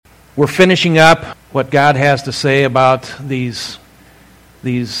We're finishing up what God has to say about these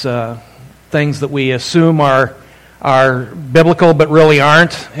things that we assume are biblical but really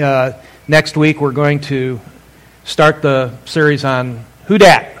aren't. Next week we're going to start the series on Who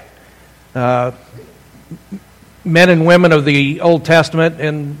Dat? Men and women of the Old Testament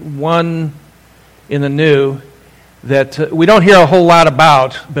and one in the New that we don't hear a whole lot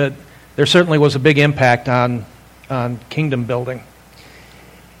about, but there certainly was a big impact on kingdom building.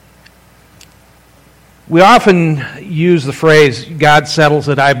 We often use the phrase, God settles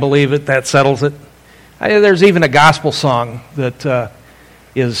it, I believe it, that settles it. There's even a gospel song that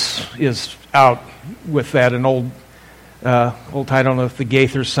is out with that, an old I don't know if the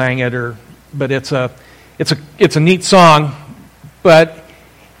Gaithers sang it, but it's a neat song, but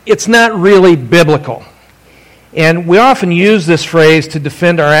it's not really biblical. And we often use this phrase to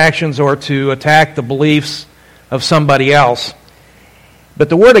defend our actions or to attack the beliefs of somebody else. But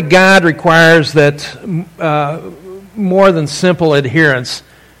the Word of God requires that more than simple adherence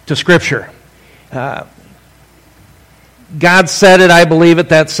to Scripture. God said it, I believe it,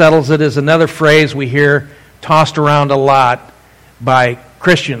 that settles it is another phrase we hear tossed around a lot by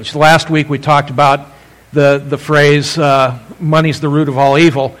Christians. Last week we talked about the phrase, money's the root of all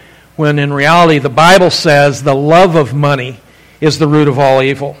evil, when in reality the Bible says the love of money is the root of all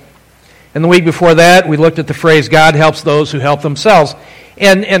evil. And the week before that we looked at the phrase, God helps those who help themselves,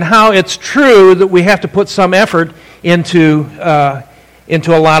 and how it's true that we have to put some effort into a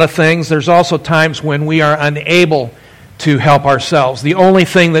lot of things. There's also times when we are unable to help ourselves. The only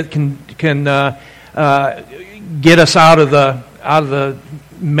thing that can get us out of the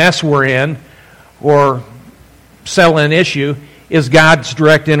mess we're in or settle an issue is God's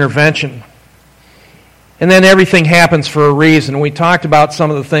direct intervention. And then everything happens for a reason. We talked about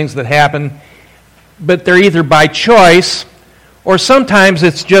some of the things that happen, but they're either by choice or sometimes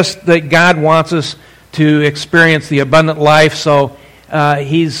it's just that God wants us to experience the abundant life, so there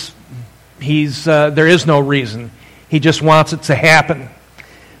is no reason. He just wants it to happen.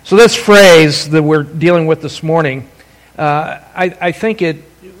 So this phrase that we're dealing with this morning, I think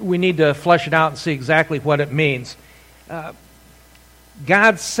we need to flesh it out and see exactly what it means.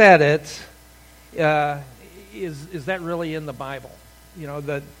 God said it. Is that really in the Bible? You know,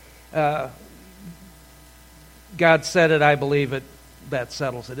 that God said it, I believe it, that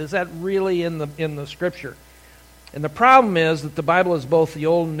settles it. Is that really in the Scripture? And the problem is that the Bible is both the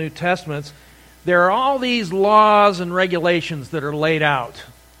Old and New Testaments. There are all these laws and regulations that are laid out.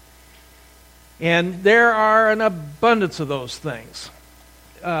 And there are an abundance of those things.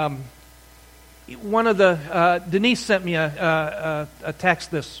 Denise sent me a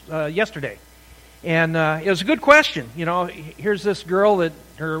text this yesterday. And it was a good question. You know, here's this girl that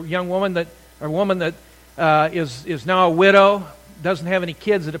woman that is now a widow, doesn't have any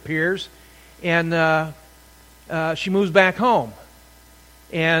kids, it appears, and she moves back home.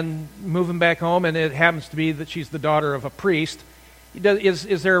 And moving back home, and it happens to be that she's the daughter of a priest.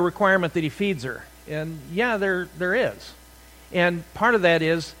 Is there a requirement that he feeds her? And yeah, there is. And part of that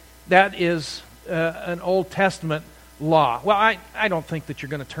is an Old Testament law. Well, I don't think that you're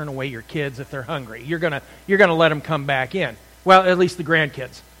going to turn away your kids if they're hungry. You're going to let them come back in. Well, at least the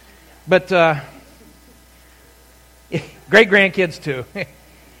grandkids. But great grandkids too.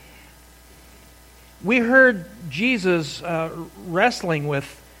 We heard Jesus wrestling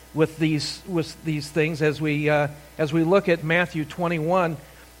with these things as we look at Matthew 21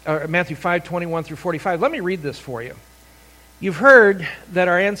 or Matthew 5:21 through 45. Let me read this for you. You've heard that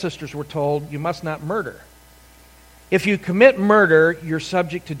our ancestors were told, you must not murder. If you commit murder, you're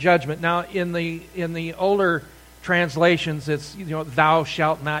subject to judgment. Now, in the older translations, it's thou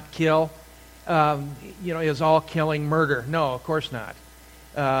shalt not kill. Is all killing murder? No, of course not.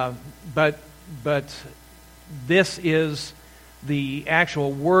 But this is the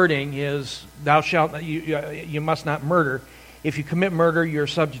actual wording is thou shalt you must not murder. If you commit murder, you're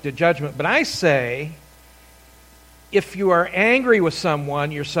subject to judgment. But I say, if you are angry with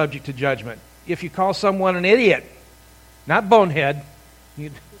someone, you're subject to judgment. If you call someone an idiot, not bonehead.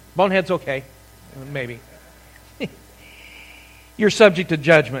 Bonehead's okay, maybe. You're subject to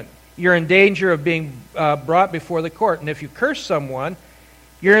judgment. You're in danger of being brought before the court. And if you curse someone,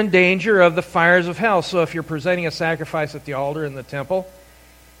 you're in danger of the fires of hell. So if you're presenting a sacrifice at the altar in the temple,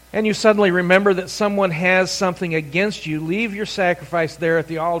 and you suddenly remember that someone has something against you, leave your sacrifice there at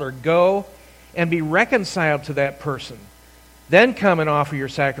the altar. Go and be reconciled to that person. Then come and offer your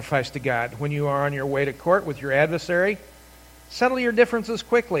sacrifice to God. When you are on your way to court with your adversary, settle your differences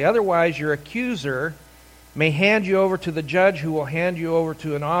quickly. Otherwise, your accuser may hand you over to the judge, who will hand you over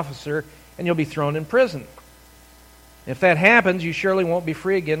to an officer, and you'll be thrown in prison. If that happens, you surely won't be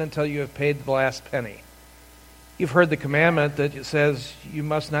free again until you have paid the last penny. You've heard the commandment that it says you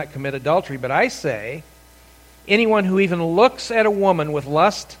must not commit adultery, but I say, anyone who even looks at a woman with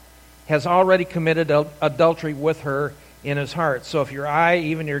lust has already committed adultery with her in his heart. So if your eye,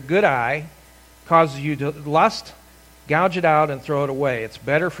 even your good eye, causes you to lust, gouge it out and throw it away. It's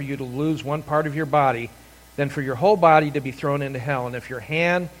better for you to lose one part of your body than for your whole body to be thrown into hell. And if your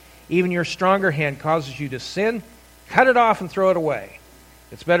hand, even your stronger hand, causes you to sin, cut it off and throw it away.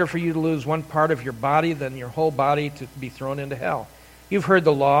 It's better for you to lose one part of your body than your whole body to be thrown into hell. You've heard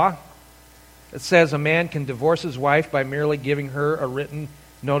the law. It says a man can divorce his wife by merely giving her a written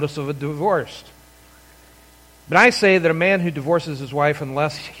notice of a divorce. But I say that a man who divorces his wife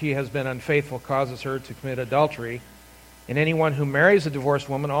unless he has been unfaithful causes her to commit adultery. And anyone who marries a divorced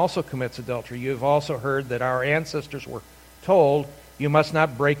woman also commits adultery. You have also heard that our ancestors were told, you must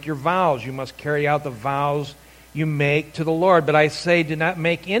not break your vows. You must carry out the vows you make to the Lord. But I say, do not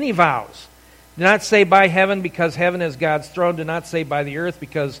make any vows. Do not say by heaven, because heaven is God's throne. Do not say by the earth,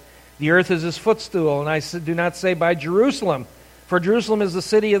 because the earth is his footstool. And I do not say by Jerusalem, for Jerusalem is the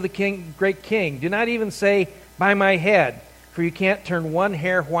city of the great king. Do not even say by my head, for you can't turn one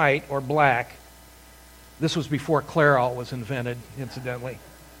hair white or black. This was before Clairol was invented, incidentally.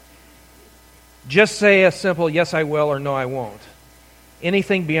 Just say a simple yes I will or no I won't.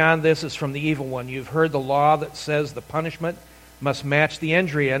 Anything beyond this is from the evil one. You've heard the law that says the punishment must match the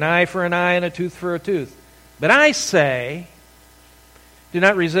injury, an eye for an eye and a tooth for a tooth. But I say, do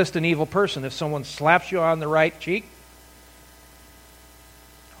not resist an evil person. If someone slaps you on the right cheek,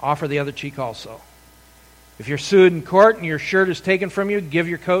 offer the other cheek also. If you're sued in court and your shirt is taken from you, give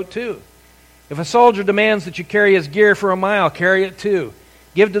your coat too. If a soldier demands that you carry his gear for a mile, carry it too.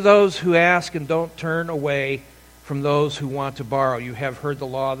 Give to those who ask and don't turn away from those who want to borrow. You have heard the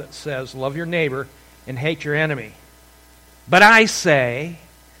law that says, love your neighbor and hate your enemy. But I say,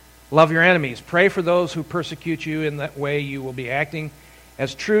 love your enemies. Pray for those who persecute you. In that way you will be acting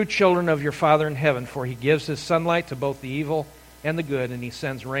as true children of your Father in heaven, for he gives his sunlight to both the evil and the good, and he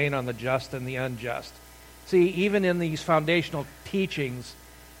sends rain on the just and the unjust. See, even in these foundational teachings,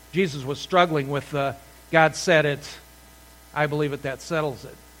 Jesus was struggling with God said it, I believe it, that settles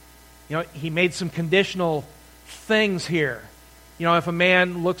it. You know, he made some conditional things here. You know, if a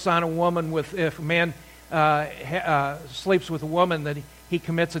man looks on a woman if a man sleeps with a woman, that he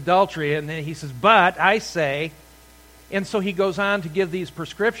commits adultery, and then he says, but I say, and so he goes on to give these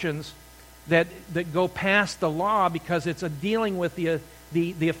prescriptions that go past the law, because it's a dealing with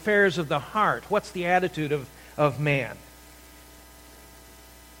the affairs of the heart. What's the attitude of man?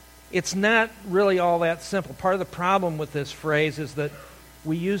 It's not really all that simple. Part of the problem with this phrase is that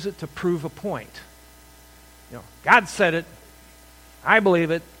we use it to prove a point. You know, God said it. I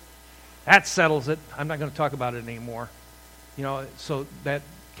believe it. That settles it. I'm not going to talk about it anymore. You know, so that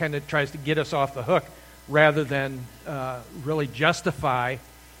kind of tries to get us off the hook rather than really justify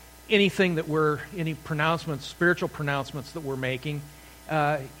anything that any pronouncements, spiritual pronouncements that we're making,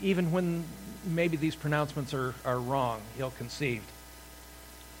 even when maybe these pronouncements are wrong, ill-conceived.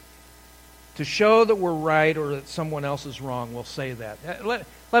 To show that we're right or that someone else is wrong, we'll say that.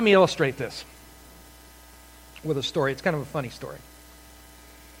 Let me illustrate this with a story. It's kind of a funny story.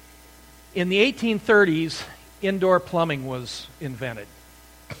 In the 1830s, indoor plumbing was invented.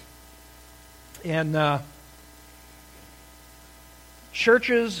 And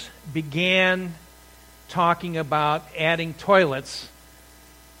churches began talking about adding toilets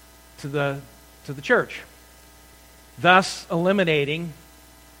to the church, thus eliminating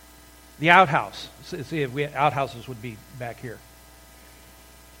the outhouse. See, if outhouses would be back here.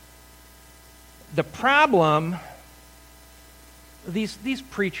 The problem, these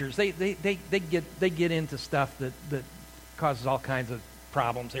preachers, they get into stuff that causes all kinds of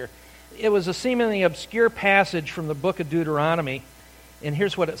problems here. It was a seemingly obscure passage from the book of Deuteronomy, and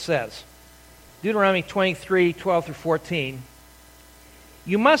here's what it says. Deuteronomy 23, 12 through 14.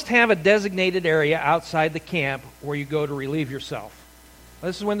 You must have a designated area outside the camp where you go to relieve yourself.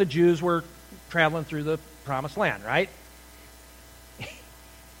 This is when the Jews were traveling through the Promised Land, right?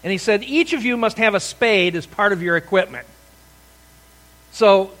 And he said, each of you must have a spade as part of your equipment.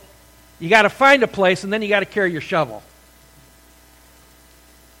 So you got to find a place, and then you got to carry your shovel.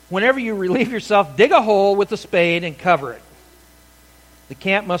 Whenever you relieve yourself, dig a hole with the spade and cover it. The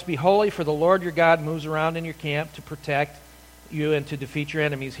camp must be holy, for the Lord your God moves around in your camp to protect you and to defeat your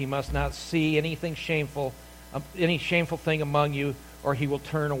enemies. He must not see any shameful thing among you, or he will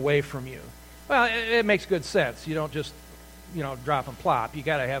turn away from you. Well, it makes good sense. You don't just, drop and plop. You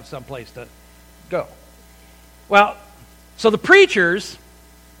got to have some place to go. Well, so the preachers,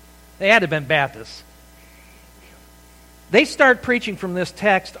 they had to have been Baptists. They start preaching from this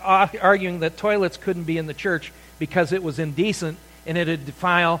text, arguing that toilets couldn't be in the church because it was indecent and it'd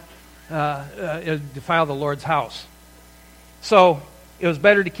defile the Lord's house. So it was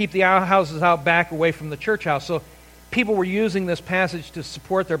better to keep the outhouses out back away from the church house. So people were using this passage to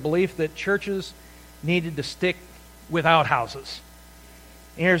support their belief that churches needed to stick with outhouses.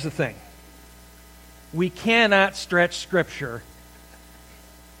 And here's the thing. We cannot stretch Scripture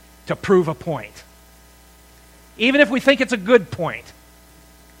to prove a point, even if we think it's a good point.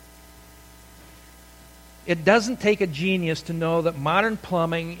 It doesn't take a genius to know that modern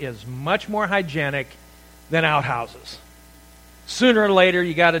plumbing is much more hygienic than outhouses. Sooner or later,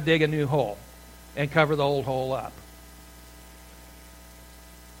 you got to dig a new hole and cover the old hole up.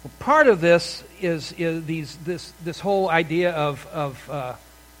 Well, part of this is this whole idea of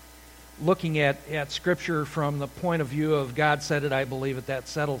looking at Scripture from the point of view of God said it, I believe it, that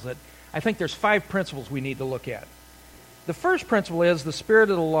settles it. I think there's 5 principles we need to look at. The first principle is the spirit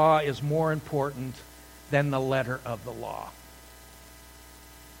of the law is more important than the letter of the law.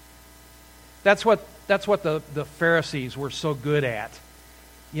 That's what the Pharisees were so good at.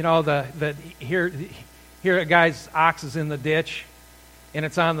 You know, here a guy's ox is in the ditch, and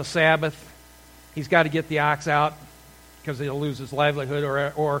it's on the Sabbath. He's got to get the ox out because he'll lose his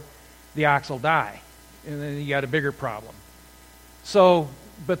livelihood, or the ox will die, and then you got a bigger problem. So,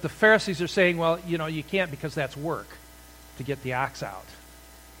 but the Pharisees are saying, well, you know, you can't because that's work to get the ox out.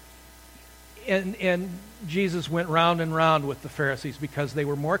 And Jesus went round and round with the Pharisees because they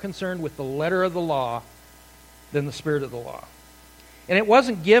were more concerned with the letter of the law than the spirit of the law. And it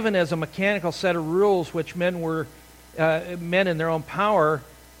wasn't given as a mechanical set of rules which men in their own power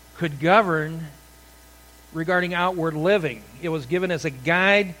could govern regarding outward living. It was given as a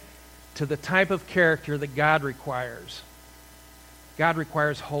guide to the type of character that God requires. God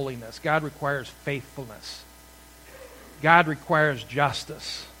requires holiness. God requires faithfulness. God requires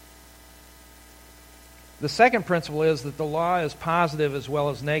justice. The second principle is that the law is positive as well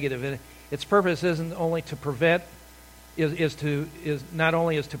as negative. And its purpose isn't only to prevent, is not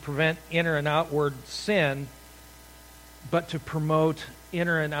only is to prevent inner and outward sin, but to promote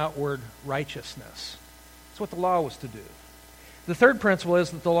inner and outward righteousness. That's what the law was to do. The third principle is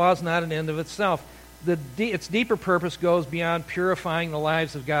that the law is not an end of itself. Its deeper purpose goes beyond purifying the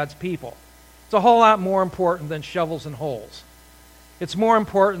lives of God's people. It's a whole lot more important than shovels and holes. It's more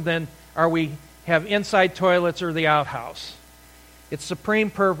important than are we have inside toilets or the outhouse. Its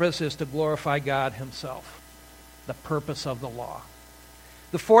supreme purpose is to glorify God Himself, the purpose of the law.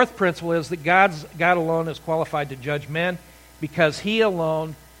 The fourth principle is that God alone is qualified to judge men because He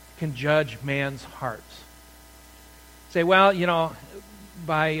alone can judge man's hearts. Say, well, you know,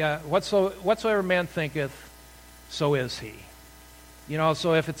 by whatsoever man thinketh, so is he. You know,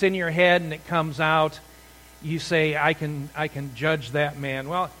 so if it's in your head and it comes out, you say, I can judge that man.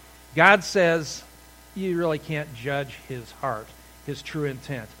 Well, God says you really can't judge his heart, his true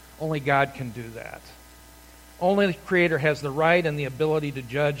intent. Only God can do that. Only the Creator has the right and the ability to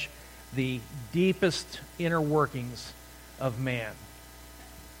judge the deepest inner workings of man.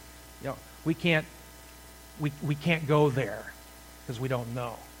 You know, we can't go there because we don't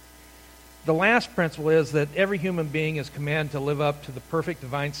know. The last principle is that every human being is commanded to live up to the perfect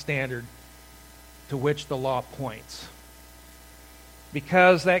divine standard to which the law points.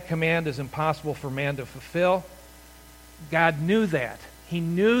 Because that command is impossible for man to fulfill, God knew that. He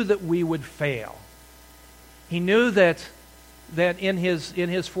knew that we would fail. He knew that in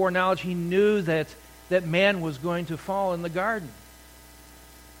his foreknowledge, He knew that man was going to fall in the garden.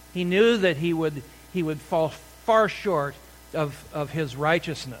 He knew that he would fall far short of His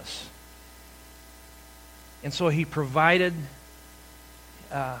righteousness. And so He provided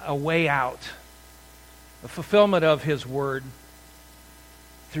a way out, a fulfillment of His word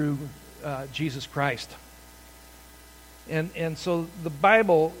through Jesus Christ. And so the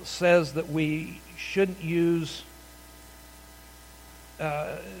Bible says that we shouldn't use,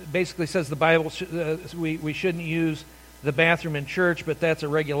 basically says the Bible, we shouldn't use the bathroom in church, but that's a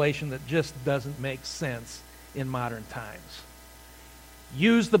regulation that just doesn't make sense in modern times.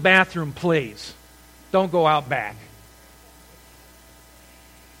 Use the bathroom, please. Don't go out back.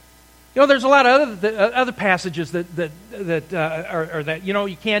 You know, there's a lot of other passages that are that, you know,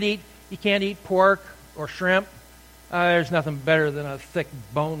 you can't eat pork or shrimp. There's nothing better than a thick,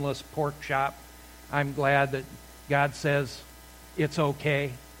 boneless pork chop. I'm glad that God says it's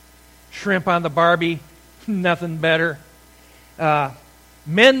okay. Shrimp on the Barbie, nothing better.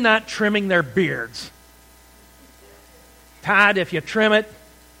 Men not trimming their beards. Todd, if you trim it,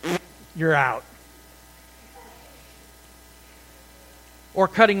 you're out. Or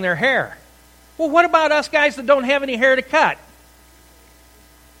cutting their hair. Well, what about us guys that don't have any hair to cut?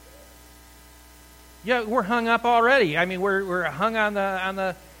 Yeah, we're hung up already. I mean, we're hung on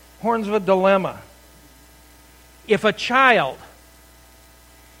the horns of a dilemma. If a child,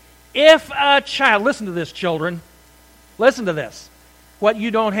 listen to this, children, listen to this. What you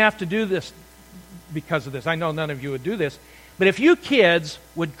don't have to do this because of this. I know none of you would do this, but if you kids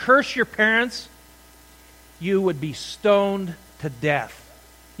would curse your parents, you would be stoned to death.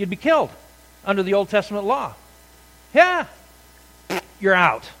 You'd be killed under the Old Testament law. Yeah, you're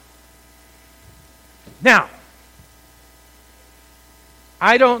out. Now,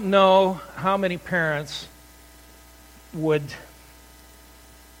 I don't know how many parents would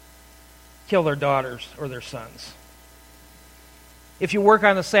kill their daughters or their sons. If you work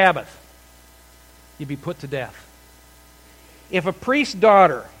on the Sabbath, you'd be put to death. If a priest's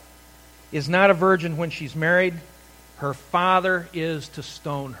daughter is not a virgin when she's married, her father is to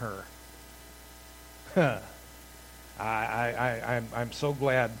stone her. I'm so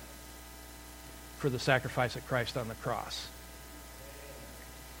glad for the sacrifice of Christ on the cross.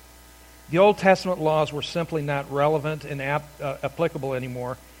 The Old Testament laws were simply not relevant and applicable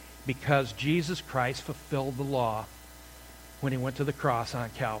anymore because Jesus Christ fulfilled the law when he went to the cross on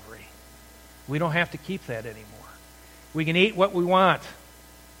Calvary. We don't have to keep that anymore. We can eat what we want.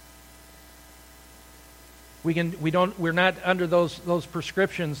 We're not under those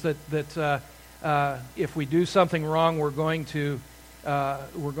prescriptions that if we do something wrong, we're going to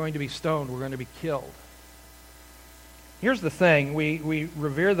be stoned. We're going to be killed. Here's the thing. We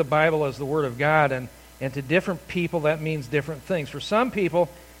revere the Bible as the Word of God, and to different people that means different things. For some people,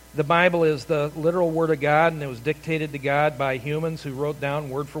 the Bible is the literal Word of God, and it was dictated to God by humans who wrote down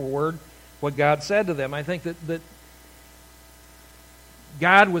word for word what God said to them. I think that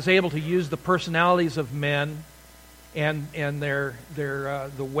God was able to use the personalities of men and their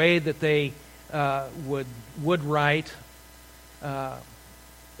the way that they would write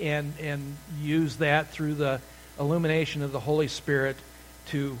and use that through the illumination of the Holy Spirit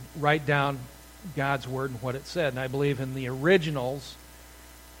to write down God's Word and what it said. And I believe in the originals,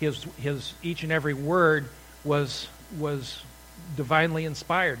 his each and every word was divinely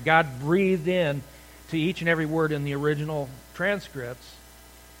inspired. God breathed in to each and every word in the original transcripts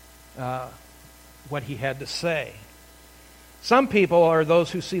what he had to say. Some people are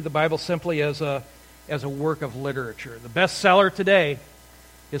those who see the Bible simply as a work of literature. The bestseller today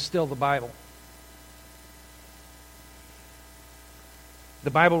is still the Bible.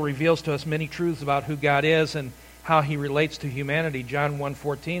 The Bible reveals to us many truths about who God is and how he relates to humanity. John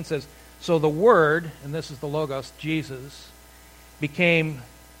 1:14 says, "So the Word," and this is the Logos, Jesus, "became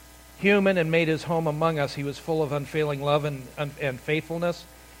human and made his home among us. He was full of unfailing love and faithfulness,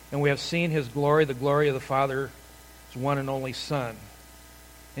 and we have seen his glory, the glory of the Father's one and only Son."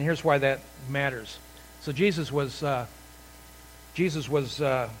 And here's why that matters. So Jesus was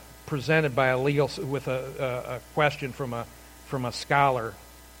presented by with a question from a scholar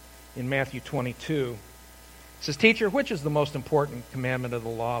in Matthew 22. It says, "Teacher, which is the most important commandment of the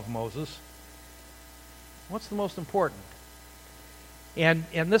law of Moses?" What's the most important? And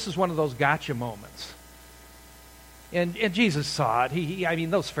this is one of those gotcha moments. And Jesus saw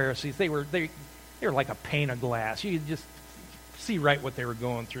it. Those Pharisees, they were like a pane of glass. You could just see right what they were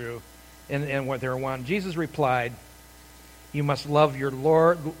going through and what they were wanting. Jesus replied, "You must love the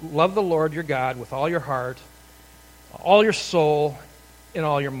Lord your God with all your heart, all your soul, and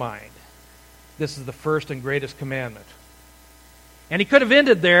all your mind. This is the first and greatest commandment." And he could have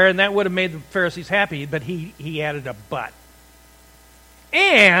ended there, and that would have made the Pharisees happy, but he added a but.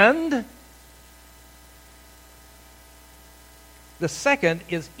 And the second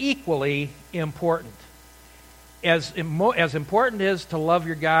is equally important. As important is to love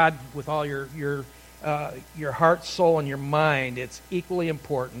your God with all your heart, soul, and your mind, it's equally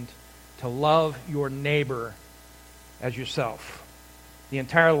important to love your neighbor as yourself. The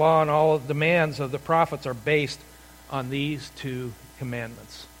entire law and all of the demands of the prophets are based on these two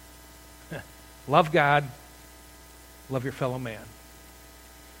commandments. Love God, love your fellow man.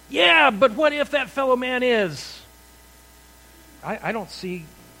 Yeah, but what if that fellow man is? I don't see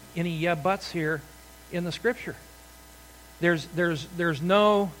any yeah buts here in the Scripture. There's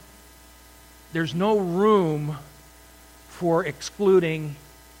no room for excluding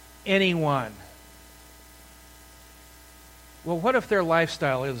anyone. Well, what if their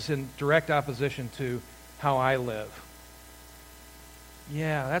lifestyle is in direct opposition to how I live?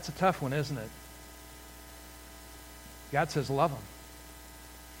 Yeah, that's a tough one, isn't it? God says love them.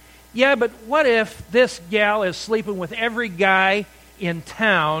 Yeah, but what if this gal is sleeping with every guy in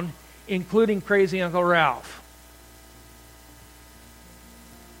town, including crazy Uncle Ralph?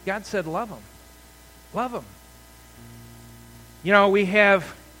 God said love them. Love them. You know, we had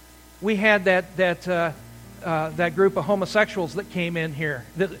that group of homosexuals that came in here.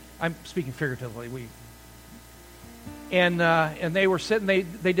 I'm speaking figuratively. And they were sitting.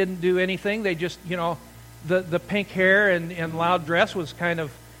 They didn't do anything. They just, you know, the pink hair and loud dress was kind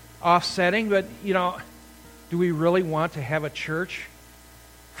of offsetting. But, you know, do we really want to have a church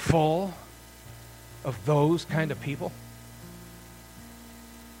full of those kind of people?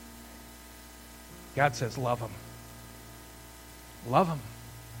 God says, love them. Love them.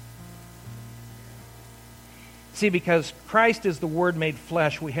 See, because Christ is the Word made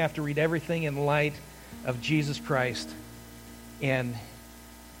flesh, we have to read everything in light of Jesus Christ and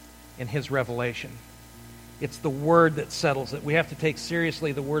His revelation. It's the Word that settles it. We have to take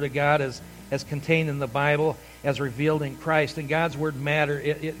seriously the Word of God as contained in the Bible, as revealed in Christ. And God's Word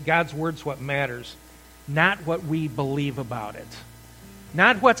God's Word's what matters, not what we believe about it.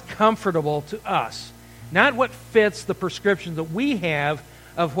 Not what's comfortable to us. Not what fits the prescription that we have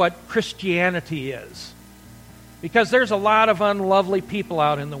of what Christianity is. Because there's a lot of unlovely people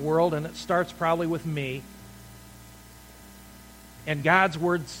out in the world, and it starts probably with me. And God's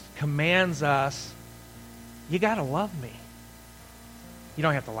Word commands us, you got to love me. You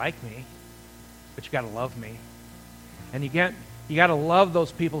don't have to like me, but you got to love me. And you got to love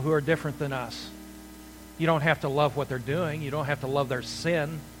those people who are different than us. You don't have to love what they're doing. You don't have to love their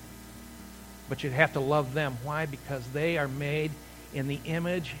sin. But you have to love them. Why? Because they are made in the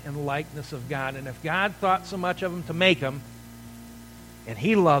image and likeness of God. And if God thought so much of them to make them, and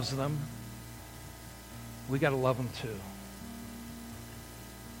He loves them, we got to love them too.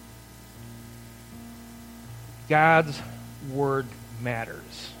 God's Word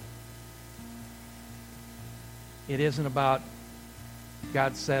matters. It isn't about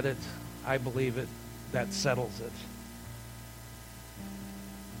God said it, I believe it, that settles it.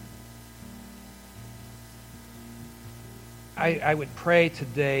 I would pray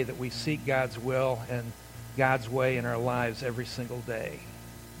today that we seek God's will and God's way in our lives every single day.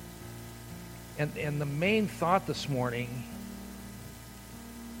 And the main thought this morning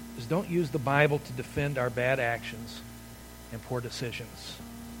is don't use the Bible to defend our bad actions and poor decisions.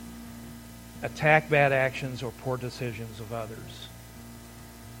 Attack bad actions or poor decisions of others.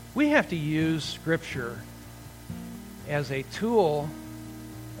 We have to use Scripture as a tool,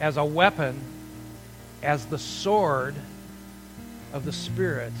 as a weapon, as the sword of the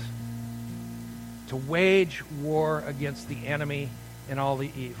Spirit to wage war against the enemy and all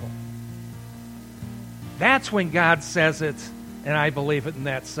the evil. That's when God says it, and I believe it, and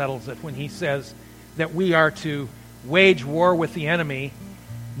that settles it, when He says that we are to wage war with the enemy,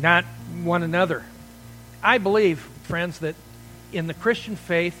 not one another. I believe, friends, that in the Christian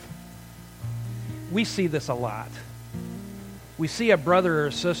faith, we see this a lot. We see a brother or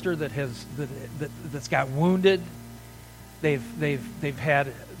a sister that's got wounded. They've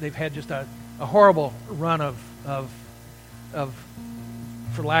had just a horrible run of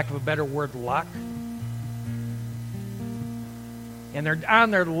for lack of a better word, luck. And they're on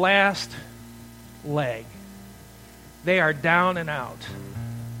their last leg. They are down and out.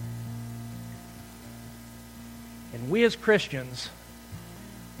 And we as Christians,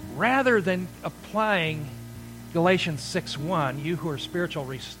 rather than applying Galatians 6:1, you who are spiritual,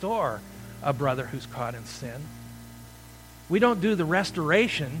 restore a brother who's caught in sin. We don't do the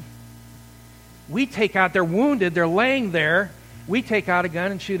restoration. We take out, they're wounded, they're laying there. We take out a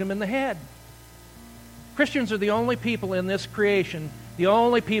gun and shoot them in the head. Christians are the only people in this creation, the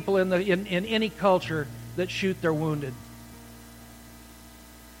only people in any culture that shoot their wounded.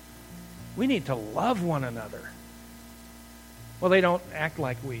 We need to love one another. Well, they don't act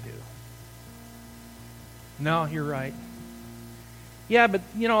like we do. No, you're right. Yeah, but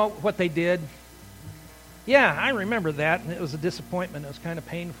you know what they did? Yeah, I remember that, and it was a disappointment. It was kind of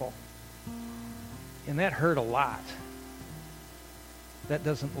painful. And that hurt a lot. That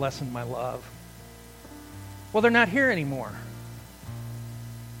doesn't lessen my love. Well, they're not here anymore.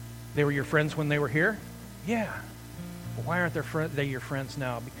 They were your friends when they were here? Yeah. Well, why aren't they your friends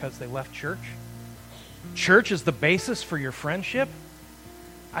now? Because they left church? Church is the basis for your friendship?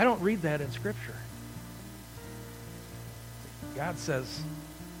 I don't read that in Scripture. God says,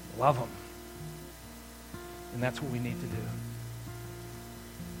 love them. And that's what we need to do.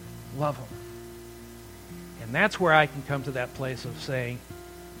 Love them. And that's where I can come to that place of saying,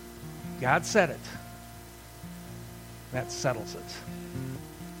 God said it. That settles it.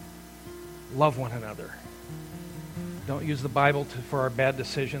 Love one another. Don't use the Bible for our bad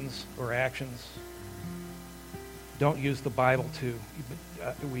decisions or actions. Don't use the Bible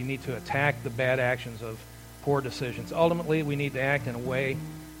we need to attack the bad actions of poor decisions. Ultimately, we need to act in a way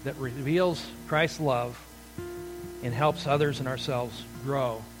that reveals Christ's love and helps others and ourselves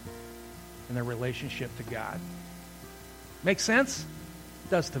grow in their relationship to God. Make sense? It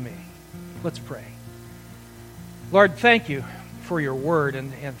does to me. Let's pray. Lord, thank you for your word,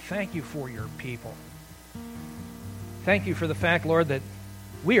 and thank you for your people. Thank you for the fact, Lord, that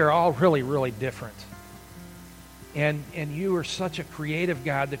we are all really, really different. And you are such a creative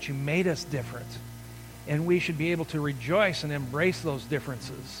God that you made us different. And we should be able to rejoice and embrace those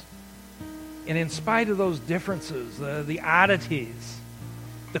differences. And in spite of those differences, the oddities,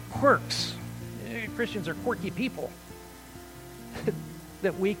 the quirks, Christians are quirky people,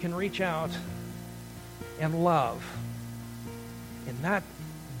 that we can reach out and love and not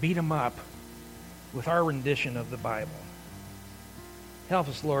beat them up with our rendition of the Bible. Help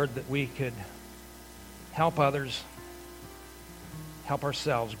us, Lord, that we could help others, help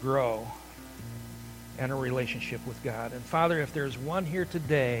ourselves grow in a relationship with God. And Father, if there's one here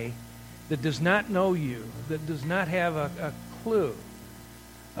today that does not know you, that does not have a clue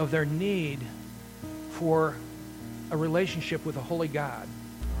of their need for a relationship with a holy God,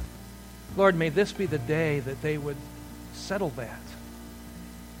 Lord, may this be the day that they would settle that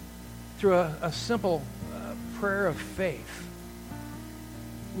through a simple prayer of faith.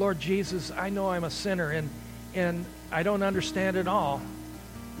 Lord Jesus, I know I'm a sinner and I don't understand it all,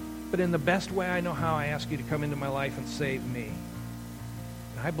 but in the best way I know how, I ask you to come into my life and save me.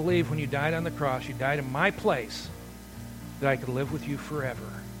 And I believe when you died on the cross, you died in my place, that I could live with you forever.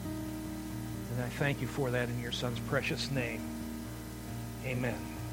 And I thank you for that in your Son's precious name. Amen.